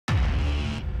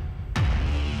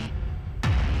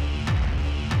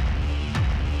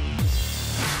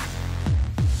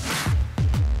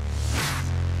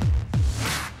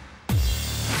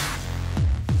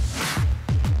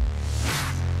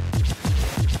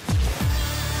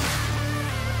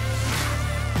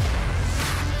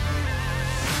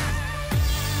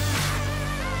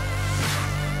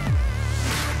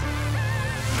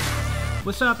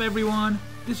What's up everyone?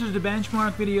 This is the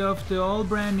benchmark video of the all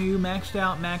brand new maxed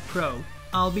out Mac Pro.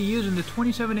 I'll be using the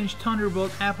 27-inch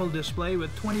Thunderbolt Apple display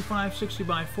with 2560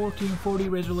 by 1440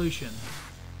 resolution.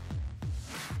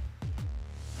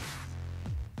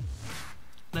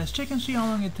 Let's check and see how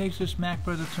long it takes this Mac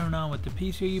Pro to turn on with the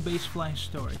PCIe-based flash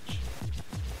storage.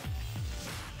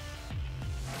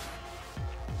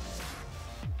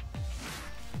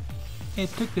 It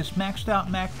took this maxed out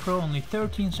Mac Pro only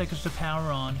 13 seconds to power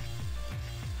on.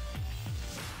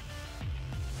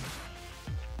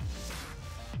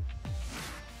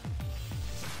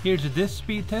 Here's a disk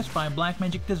speed test by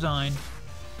Blackmagic Design.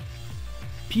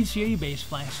 PCIe-based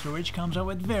flash storage comes out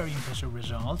with very impressive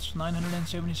results,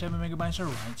 977 MB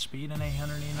of write speed and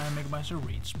 889 MB of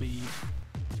read speed.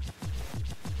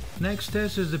 Next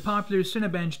test is the popular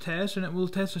Cinebench test, and it will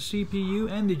test the CPU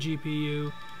and the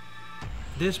GPU.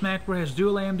 This Mac Pro has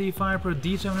dual AMD FirePro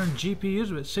D700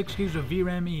 GPUs with 6 GB of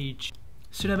VRAM each.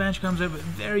 Cinebench comes up with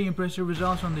very impressive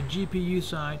results on the GPU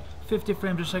side, 50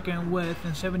 frames per second with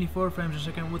and 74 frames per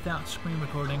second without screen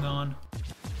recording on.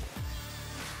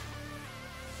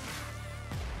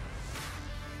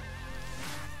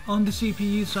 On the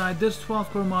CPU side, this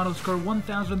 12-core model scored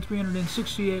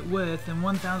 1368 with and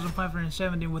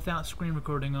 1570 without screen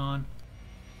recording on.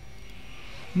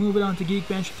 Moving on to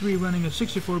Geekbench 3 running a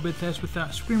 64-bit test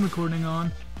without screen recording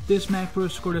on. This Mac Pro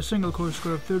scored a single core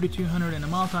score of 3200 and a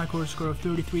multi-core score of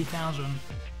 33,000.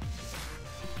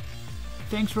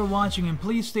 Thanks for watching, and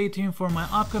please stay tuned for my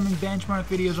upcoming benchmark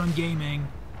videos on gaming.